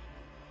Cafe.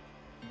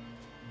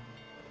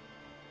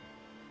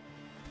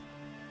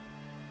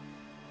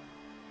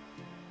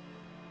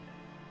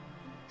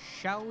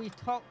 Shall we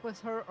talk with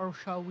her or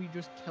shall we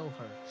just kill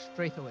her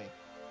straight away?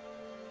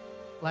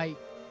 Like,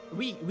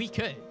 we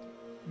could.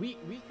 We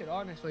could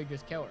honestly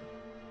just kill her.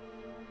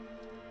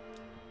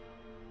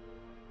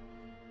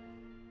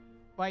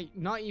 Like,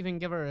 not even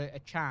give her a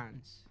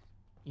chance,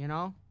 you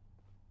know?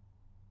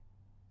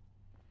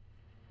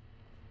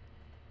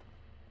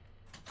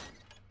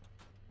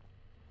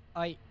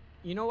 Like,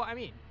 you know what I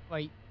mean?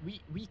 Like,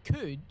 we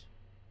could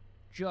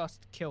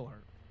just kill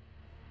her.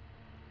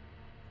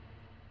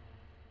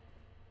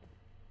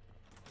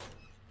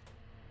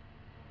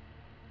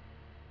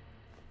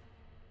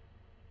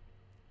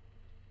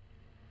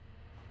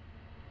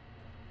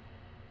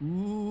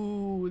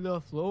 Ooh,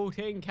 the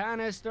floating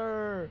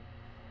canister.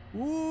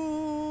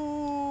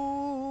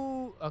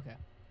 Ooh. Okay.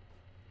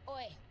 Oi.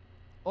 Oi.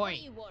 What do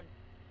you want?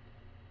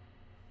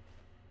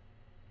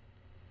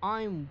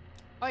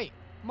 Hey,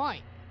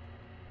 Mike.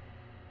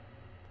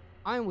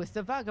 I'm with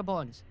the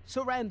Vagabonds.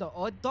 Surrender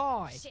or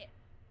die. Shit.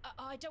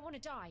 I don't want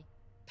to die.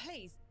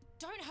 Please,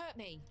 don't hurt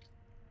me.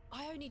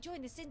 I only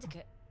joined the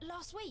syndicate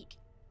last week.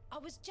 I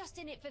was just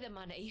in it for the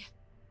money.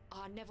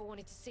 I never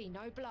wanted to see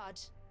no blood.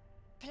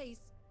 Please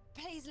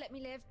let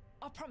me live.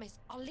 I promise,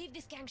 I'll leave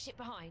this gang shit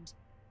behind.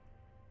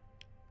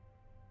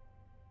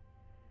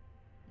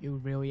 You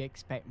really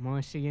expect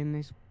mercy in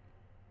this?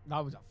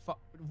 That was a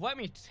Let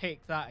me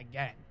take that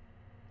again.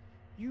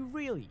 You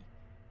really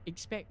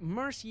expect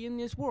mercy in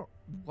this world?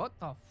 What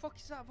the fuck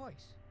is that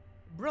voice?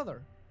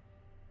 Brother,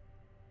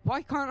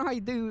 why can't I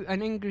do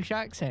an English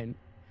accent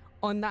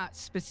on that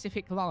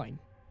specific line?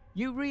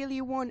 You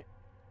really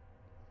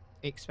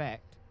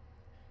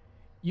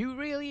You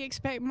really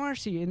expect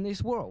mercy in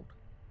this world?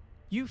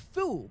 You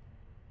fool!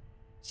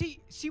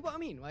 See what I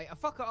mean? Like, I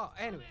fuck it up.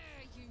 Anyway.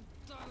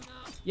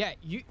 Yeah,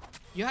 you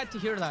had to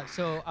hear that,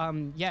 so,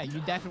 yeah,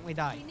 you definitely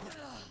died.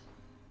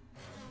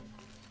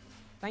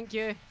 Thank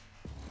you.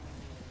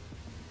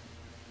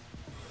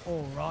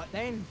 Alright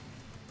then.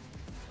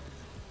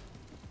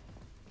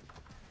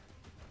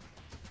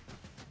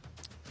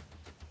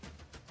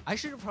 I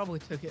should have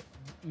probably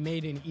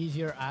made an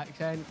easier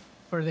accent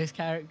for this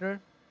character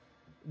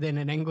than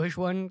an English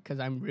one, because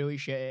I'm really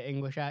shit at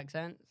English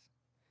accents.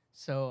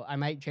 So I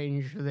might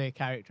change the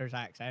character's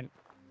accent,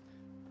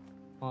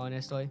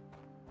 honestly.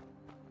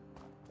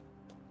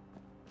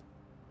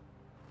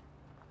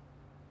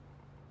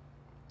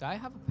 Do I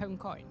have a pound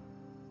coin?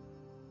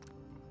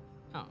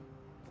 Oh.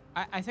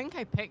 I think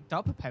I picked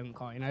up a pound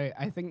coin.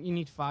 I think you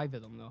need 5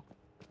 of them, though,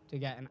 to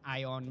get an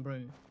ion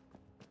brew.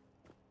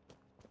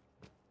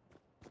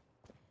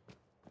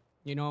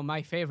 You know,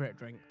 my favourite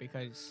drink,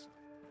 because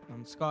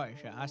I'm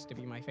Scottish, it has to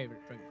be my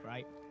favourite drink,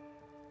 right?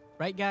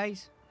 Right,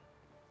 guys?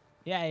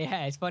 Yeah,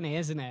 it's funny,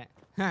 isn't it?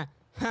 Huh.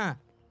 Yeah,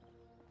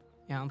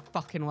 I'm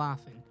fucking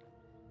laughing.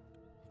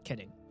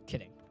 Kidding.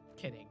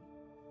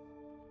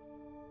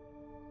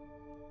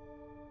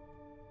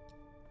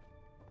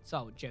 It's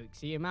all jokes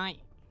here,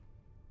 mate.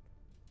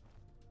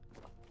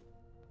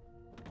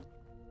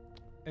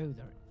 Oh,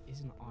 there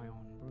is an ion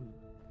brew.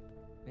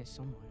 There's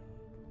some ion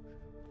brew.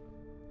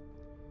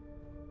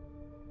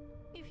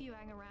 If you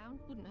hang around,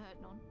 wouldn't hurt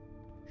none.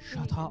 We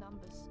Shut need the up.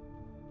 numbers.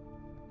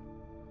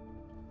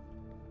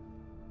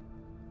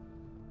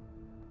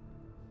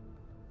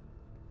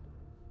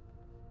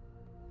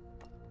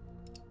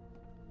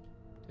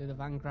 Do the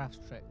Van Graff's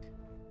trick.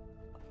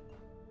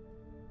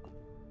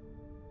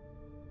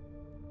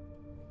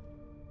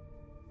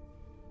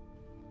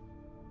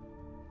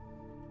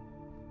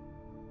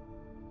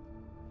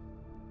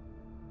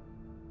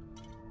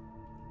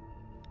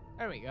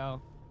 There we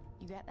go.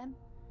 You get them?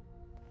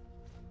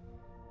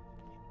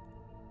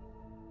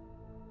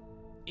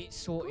 It's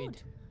sorted.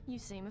 Good. You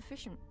seem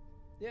efficient.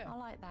 Yeah. I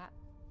like that.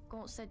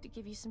 Gaunt said to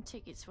give you some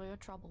tickets for your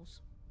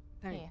troubles.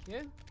 Thank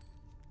you.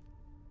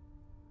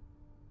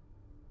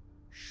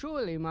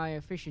 Surely my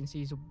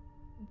efficiencies are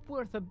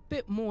worth a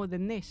bit more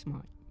than this,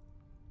 mate.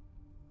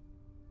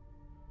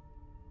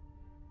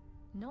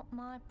 Not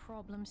my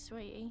problem,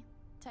 sweetie.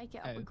 Take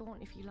it up with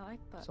Gaunt if you like,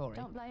 but Sorry.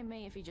 don't blame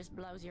me if he just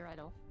blows your head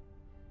off.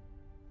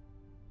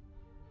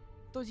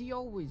 Does he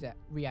always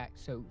react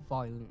so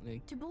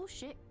violently? To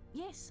bullshit,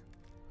 yes.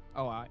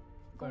 Alright.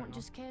 Gaunt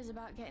just cares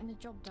about getting the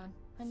job done.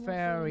 And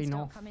Fair your feelings enough.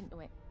 don't come into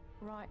it.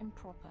 Right and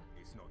proper.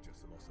 It's not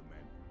just the loss of men.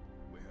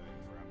 We're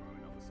hurting for ammo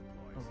and other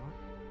supplies. Alright.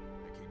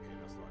 They keep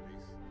hitting us like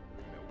this.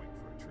 They'll win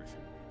for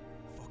attrition.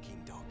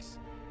 Fucking dogs.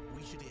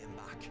 We should hit them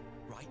back.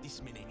 Right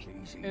this minute.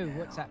 Easy Oh, now.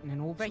 what's happening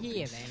over Something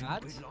here then,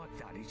 lads? stupid like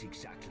that is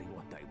exactly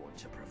what they want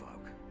to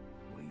provoke.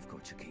 We've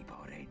got to keep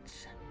our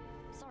heads.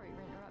 Sorry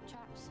to interrupt,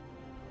 chaps.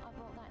 I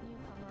brought that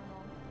newcomer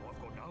along. I've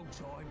got no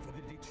time for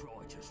the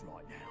detritus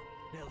right now.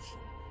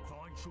 Nelson,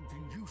 find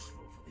something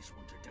useful for this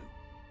one to do.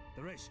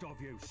 The rest of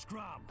you,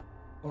 scram.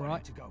 All I right.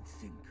 need to go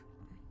think.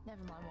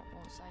 Never mind what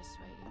Gaunt says,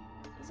 sweetie.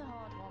 He's a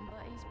hard one, but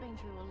he's been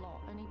through a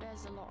lot, and he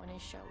bears a lot on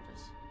his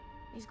shoulders.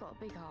 He's got a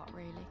big heart,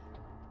 really.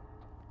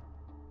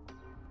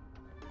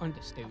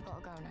 Understood. I've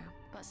got to go now,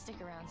 but stick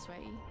around,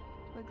 sweetie.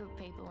 We're good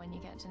people when you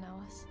get to know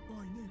us.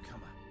 Boy,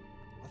 newcomer.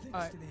 I think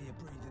Alright. I still hear you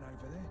breathing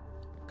over there.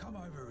 Come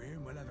over here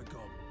and we'll have a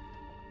gob.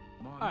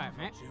 My Alright,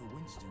 mother, mate. Jill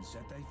Winston,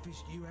 said they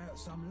fished you out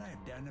some lad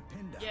down the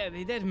Pender. Yeah,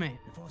 they did, mate.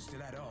 If I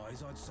still had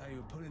eyes, I'd say you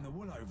were pulling the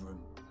wool over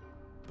him.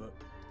 But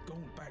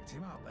Gaunt backed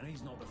him up, and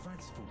he's not the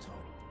fanciful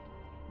type.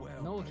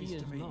 Well, No, he pleased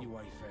is to meet not. you,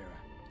 Wayfarer.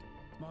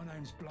 My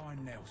name's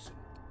Blind Nelson.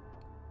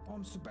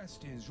 I'm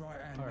Sebastian's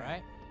right-hand man.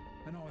 Alright.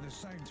 And I was the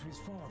same to his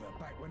father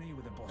back when he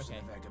was the boss Okay.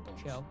 of the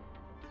Vagabonds. Chill.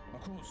 I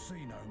can't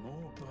see no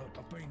more, but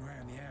I've been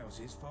round the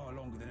houses far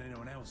longer than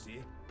anyone else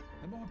here,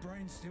 and my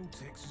brain still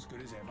ticks as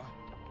good as ever.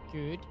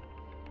 Good.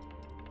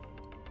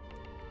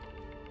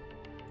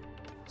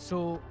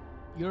 So,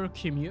 you're a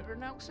commuter,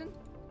 Nelson?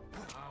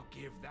 I'll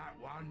give that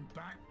one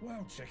back.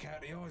 Well, check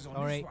out the eyes on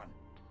All this right. one.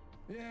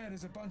 Yeah,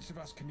 there's a bunch of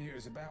us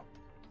commuters about.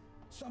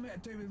 Something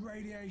to do with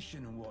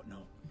radiation and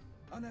whatnot.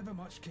 I never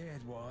much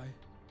cared why.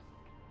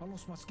 I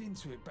lost my skin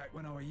to it back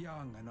when I was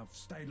young, and I've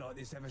stayed like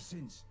this ever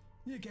since.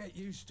 You get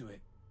used to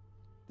it.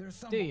 There are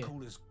some you?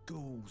 called us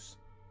ghouls.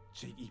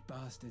 Cheeky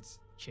bastards.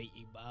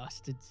 Cheaty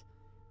bastards.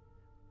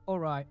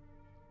 Alright.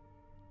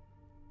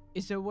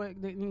 Is there work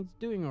that needs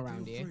doing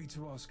around Feel here? free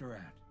to ask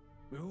around.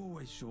 We're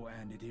always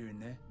short-handed here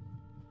and there.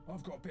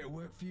 I've got a bit of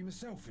work for you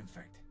myself, in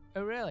fact.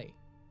 Oh, really?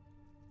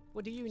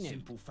 What do you need?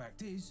 Simple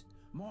fact is,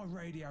 my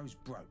radio's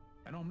broke,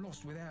 and I'm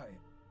lost without it.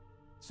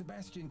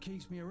 Sebastian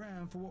keeps me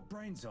around for what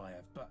brains I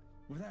have, but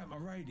without my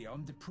radio,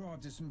 I'm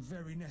deprived of some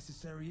very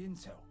necessary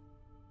intel.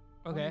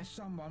 I Okay. need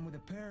someone with a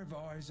pair of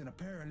eyes and a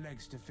pair of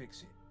legs to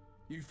fix it.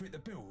 You fit the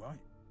bill, right?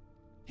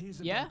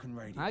 Here's a Yeah, broken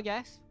radio. I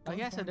guess. I Go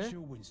guess I find do.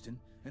 Jill Winston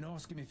and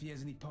ask him if he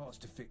has any parts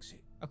to fix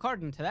it.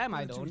 According to them,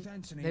 I Go to don't.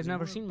 Anthony's They've and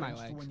never work seen my bench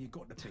for legs. when you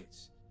got the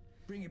bits.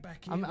 Bring it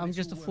back here. I'm when it's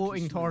just a all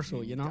floating working torso,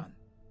 smoothly you and know?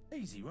 done.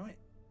 Easy, right?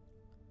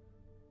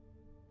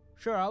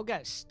 Sure, I'll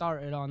get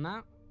started on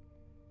that.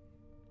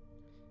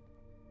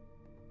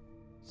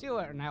 See you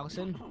later,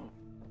 Nelson.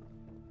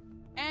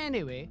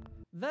 Anyway,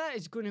 that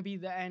is going to be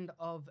the end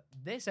of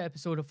this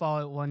episode of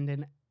Fallout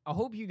London. I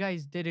hope you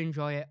guys did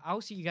enjoy it.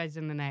 I'll see you guys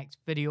in the next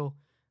video,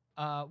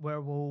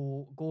 where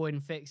we'll go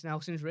and fix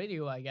Nelson's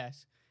radio, I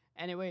guess.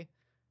 Anyway,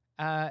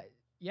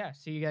 yeah,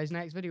 see you guys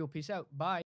next video. Peace out. Bye.